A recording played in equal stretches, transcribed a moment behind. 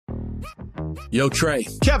Yo, Trey.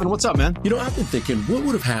 Kevin, what's up, man? You know, I've been thinking, what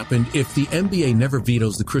would have happened if the NBA never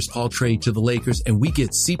vetoes the Chris Paul trade to the Lakers and we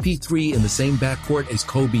get CP3 in the same backcourt as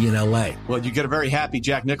Kobe in LA? Well, you get a very happy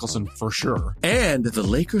Jack Nicholson for sure. And the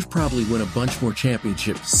Lakers probably win a bunch more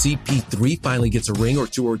championships. CP3 finally gets a ring or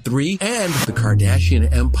two or three, and the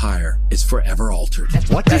Kardashian empire is forever altered.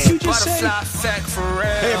 What did you just say?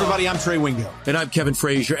 Hey, everybody, I'm Trey Wingo. And I'm Kevin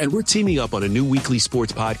Frazier, and we're teaming up on a new weekly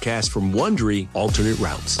sports podcast from Wondery, Alternate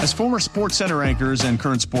Routes. As former Sports Center anchors and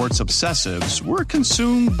current sports obsessives, we're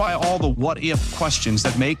consumed by all the what-if questions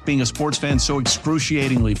that make being a sports fan so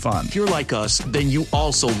excruciatingly fun. If you're like us, then you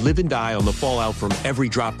also live and die on the fallout from every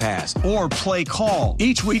drop pass. Or play call.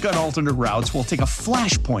 Each week on Alternate Routes, we'll take a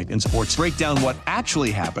flashpoint in sports, break down what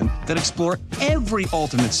actually happened, then explore every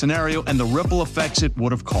alternate scenario and the ripple effects it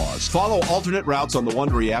would have caused. Follow Alternate Routes on the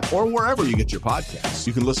Wondery app or wherever you get your podcasts.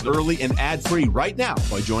 You can listen early and ad-free right now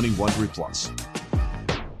by joining Wondery Plus.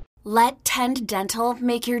 Let Tend Dental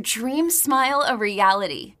make your dream smile a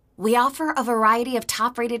reality. We offer a variety of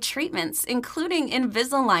top-rated treatments, including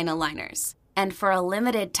Invisalign aligners. And for a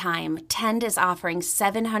limited time, Tend is offering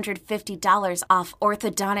 $750 off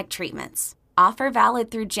orthodontic treatments. Offer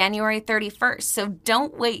valid through January 31st, so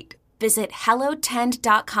don't wait. Visit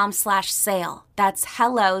hellotend.com/sale. That's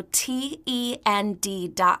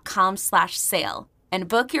hellotend.com/sale. And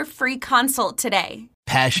book your free consult today.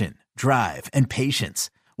 Passion, drive, and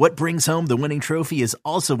patience. What brings home the winning trophy is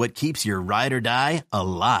also what keeps your ride or die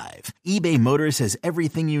alive. eBay Motors has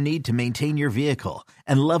everything you need to maintain your vehicle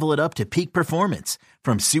and level it up to peak performance,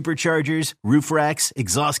 from superchargers, roof racks,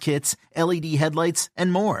 exhaust kits, LED headlights,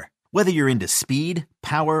 and more. Whether you're into speed,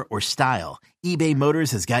 power, or style, eBay Motors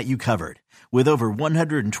has got you covered. With over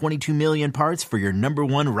 122 million parts for your number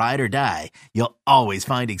one ride or die, you'll always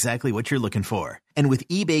find exactly what you're looking for. And with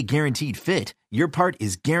eBay Guaranteed Fit, your part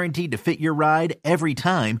is guaranteed to fit your ride every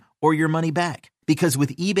time or your money back. Because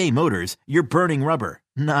with eBay Motors, you're burning rubber,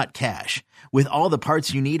 not cash. With all the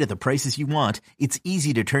parts you need at the prices you want, it's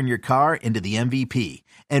easy to turn your car into the MVP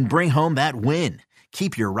and bring home that win.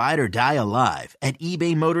 Keep your ride or die alive at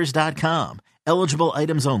ebaymotors.com. Eligible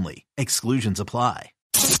items only. Exclusions apply.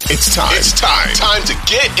 It's time to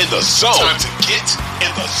get in the zone. Time to get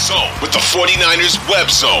in the zone with the 49ers web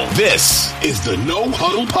zone. This is the No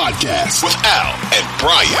Huddle Podcast with Al and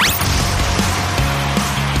Brian.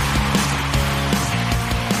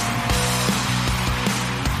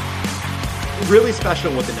 Really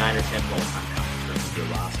special what the Niners have going on now in terms of their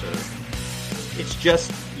roster. It's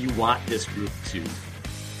just, you want this group to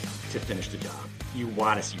finish the job. You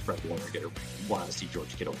want to see Fred Warner get a ring. You want to see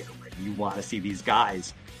George Kittle get a ring. You want to see these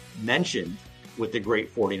guys mentioned with the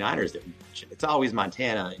great 49ers that we mentioned. It's always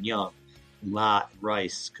Montana and Young and Lott and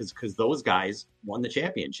Rice because those guys won the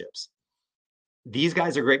championships. These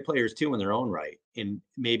guys are great players too in their own right. And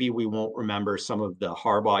maybe we won't remember some of the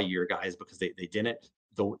Harbaugh year guys because they didn't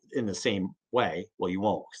in the same way. Well, you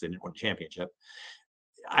won't because they didn't win a championship.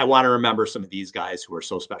 I want to remember some of these guys who are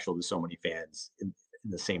so special to so many fans in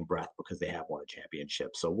the same breath because they have won a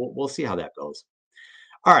championship. So we'll see how that goes.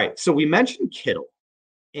 All right. So we mentioned Kittle,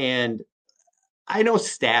 and I know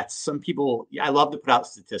stats. Some people, I love to put out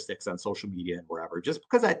statistics on social media and wherever, just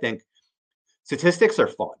because I think statistics are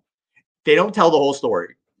fun. They don't tell the whole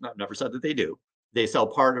story. I've never said that they do. They tell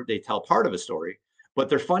part of a story, but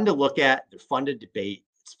they're fun to look at. They're fun to debate.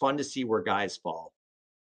 It's fun to see where guys fall.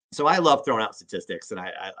 So I love throwing out statistics, and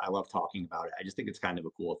I love talking about it. I just think it's kind of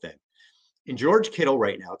a cool thing. And George Kittle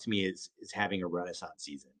right now, to me, is having a renaissance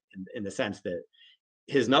season in the sense that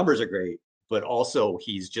his numbers are great, but also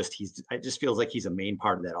it just feels like he's a main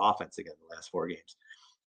part of that offense again the last 4 games.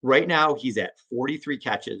 Right now, he's at 43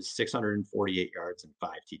 catches, 648 yards, and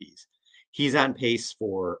 5 TDs. He's on pace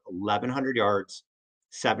for 1,100 yards,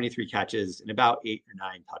 73 catches, and about 8 or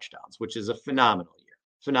 9 touchdowns, which is a phenomenal year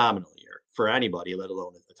for anybody, let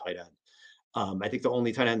alone at the tight end. I think the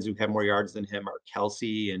only tight ends who have more yards than him are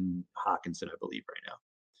Kelsey and Hawkinson, I believe, right now.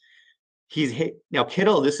 Now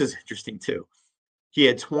Kittle, this is interesting too. He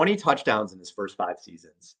had 20 touchdowns in his first 5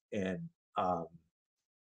 seasons, and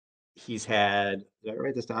he's had. Did I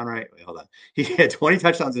write this down right? Wait, hold on. He had 20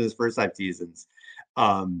 touchdowns in his first 5 seasons,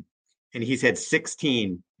 and he's had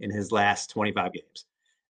 16 in his last 25 games,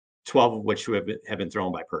 12 of which have been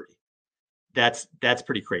thrown by Purdy. That's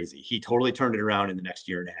pretty crazy. He totally turned it around in the next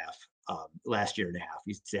year and a half. Last year and a half,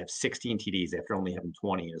 he used to have 16 TDs after only having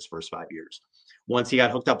 20 in his first 5 years. Once he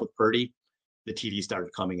got hooked up with Purdy, the TDs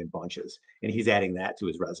started coming in bunches, and he's adding that to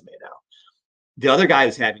his resume now. The other guy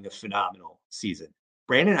who's having a phenomenal season,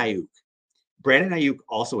 Brandon Ayuk. Brandon Ayuk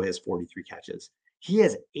also has 43 catches. He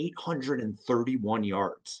has 831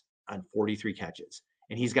 yards on 43 catches,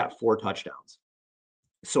 and he's got 4 touchdowns.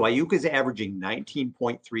 So Ayuk is averaging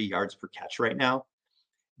 19.3 yards per catch right now.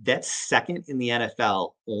 That's second in the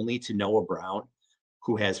NFL only to Noah Brown,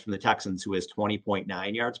 who has from the Texans, who has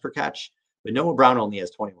 20.9 yards per catch. But Noah Brown only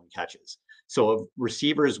has 21 catches. So of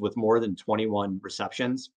receivers with more than 21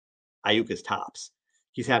 receptions, Ayuk is tops.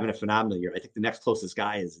 He's having a phenomenal year. I think the next closest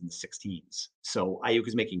guy is in the 16s. So Ayuk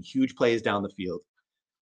is making huge plays down the field.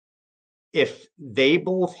 If they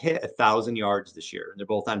both hit 1,000 yards this year, and they're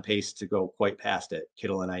both on pace to go quite past it,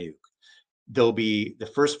 Kittle and Ayuk, they'll be the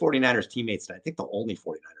first 49ers teammates, and I think the only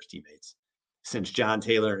 49ers teammates since John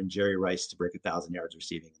Taylor and Jerry Rice to break 1,000 yards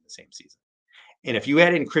receiving in the same season. And if you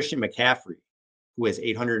add in Christian McCaffrey, who has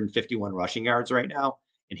 851 rushing yards right now,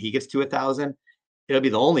 and he gets to 1,000, it'll be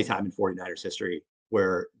the only time in 49ers history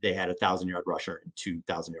where they had 1,000-yard rusher and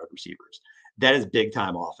 2,000-yard receivers. That is big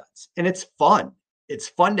time offense. And it's fun. It's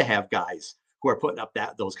fun to have guys who are putting up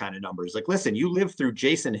those kind of numbers. Like, listen, you lived through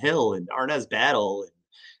Jason Hill and Arnaz Battle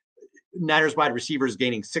and Niners wide receivers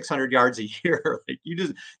gaining 600 yards a year. Like, you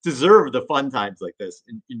just deserve the fun times like this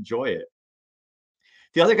and enjoy it.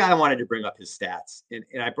 The other guy I wanted to bring up his stats, and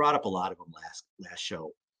I brought up a lot of them last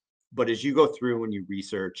show. But as you go through and you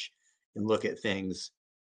research and look at things,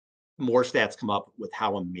 more stats come up with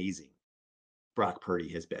how amazing Brock Purdy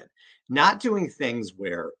has been. Not doing things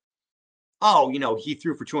where, he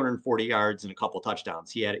threw for 240 yards and a couple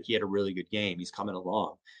touchdowns. He had a really good game. He's coming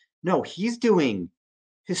along. No, he's doing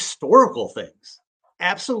historical things,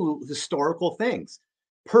 absolute historical things.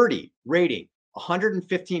 Purdy rating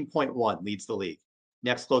 115.1 leads the league.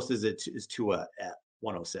 Next closest is Tua at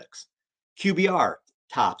 106. QBR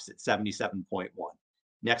tops at 77.1.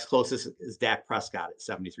 Next closest is Dak Prescott at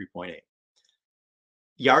 73.8.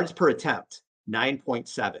 Yards per attempt,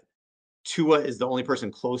 9.7. Tua is the only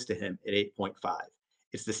person close to him at 8.5.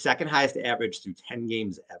 It's the second highest average through 10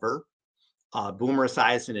 games ever. Boomer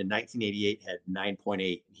Esiason in 1988 had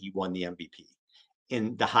 9.8, and he won the MVP.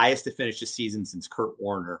 And the highest to finish the season since Kurt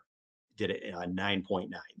Warner did it on 9.9.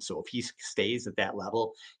 So if he stays at that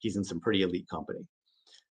level, he's in some pretty elite company.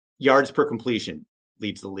 Yards per completion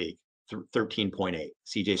leads the league, 13.8.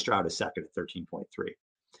 CJ Stroud is second at 13.3.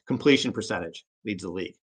 Completion percentage leads the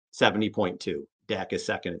league, 70.2. Dak is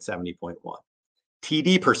second at 70.1.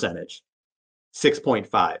 TD percentage,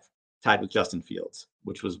 6.5, tied with Justin Fields,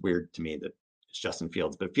 which was weird to me that it's Justin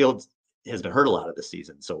Fields. But Fields has been hurt a lot of this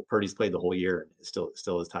season, so Purdy's played the whole year and still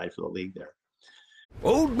is tied for the league there.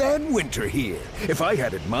 Old Man Winter here. If I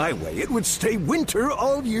had it my way, it would stay winter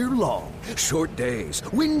all year long. Short days,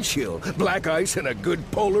 wind chill, black ice, and a good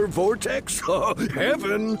polar vortex. Oh,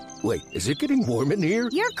 heaven. Wait, is it getting warm in here?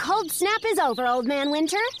 Your cold snap is over, Old Man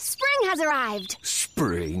Winter. Spring has arrived.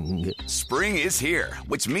 Spring. Spring is here,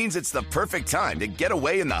 which means it's the perfect time to get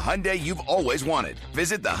away in the Hyundai you've always wanted.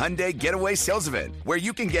 Visit the Hyundai Getaway Sales Event, where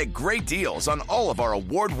you can get great deals on all of our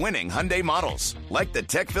award-winning Hyundai models, like the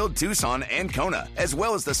tech-filled Tucson and Kona, as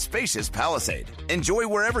well as the spacious Palisade. Enjoy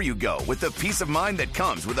wherever you go with the peace of mind that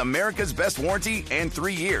comes with America's best warranty and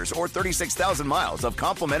 3 years or 36,000 miles of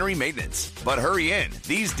complimentary maintenance. But hurry in,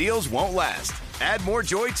 these deals won't last. Add more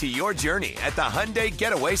joy to your journey at the Hyundai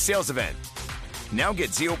Getaway Sales Event. Now get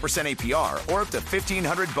 0% APR or up to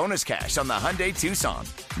 $1,500 bonus cash on the Hyundai Tucson.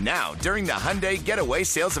 Now, during the Hyundai Getaway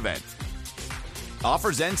Sales Event.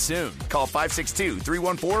 Offers end soon. Call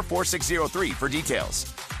 562-314-4603 for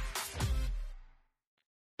details.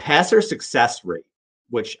 Passer success rate,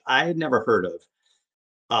 which I had never heard of.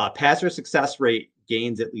 Passer success rate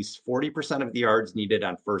gains at least 40% of the yards needed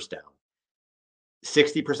on first down,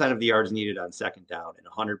 60% of the yards needed on second down, and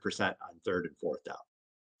 100% on third and fourth down.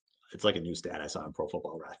 It's like a new stat I saw on Pro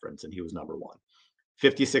Football Reference, and he was number one.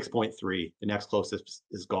 56.3. The next closest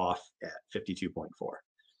is Goff at 52.4.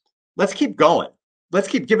 Let's keep going. Let's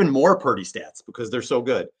keep giving more Purdy stats because they're so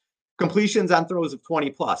good. Completions on throws of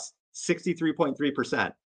 20 plus,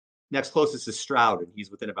 63.3%. Next closest is Stroud, and he's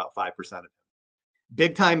within about 5% of him.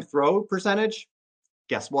 Big time throw percentage,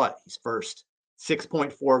 guess what? He's first.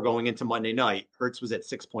 6.4 going into Monday night. Hurts was at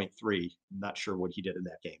 6.3. I'm not sure what he did in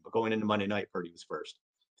that game, but going into Monday night, Purdy was first.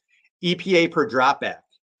 EPA per dropback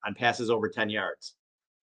on passes over 10 yards,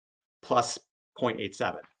 plus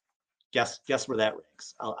 0.87. Guess where that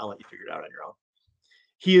ranks. I'll let you figure it out on your own.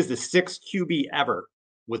 He is the 6th QB ever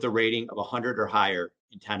with a rating of 100 or higher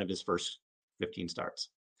in 10 of his first 15 starts.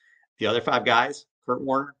 The other 5 guys, Kurt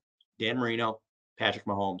Warner, Dan Marino, Patrick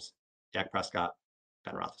Mahomes, Dak Prescott,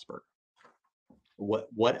 Ben Roethlisberger.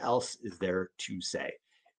 What else is there to say?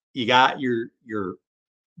 You got your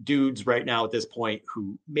dudes right now at this point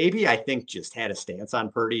who maybe I think just had a stance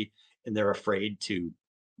on Purdy and they're afraid to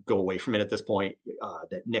go away from it at this point.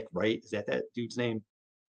 That Nick Wright, is that dude's name?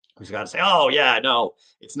 Who's got to say, oh yeah, no,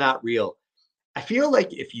 it's not real. I feel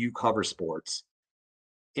like if you cover sports,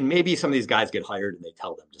 and maybe some of these guys get hired and they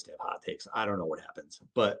tell them just to have hot takes. I don't know what happens.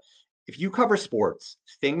 But if you cover sports,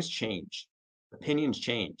 things change, opinions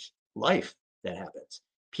change, life that happens.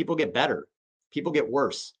 People get better, people get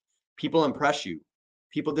worse, people impress you,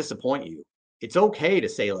 people disappoint you. It's okay to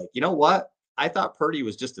say, like, you know what? I thought Purdy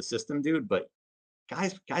was just a system dude, but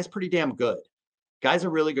guy's pretty damn good. Guy's a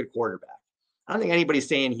really good quarterback. I don't think anybody's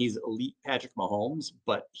saying he's elite Patrick Mahomes,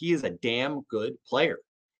 but he is a damn good player.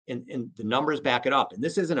 And the numbers back it up. And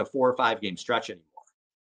this isn't a 4 or 5 game stretch anymore.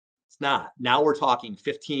 It's not. Now we're talking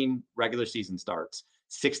 15 regular season starts,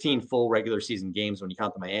 16 full regular season games when you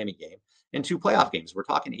count the Miami game, and 2 playoff games. We're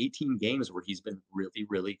talking 18 games where he's been really,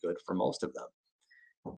 really good for most of them.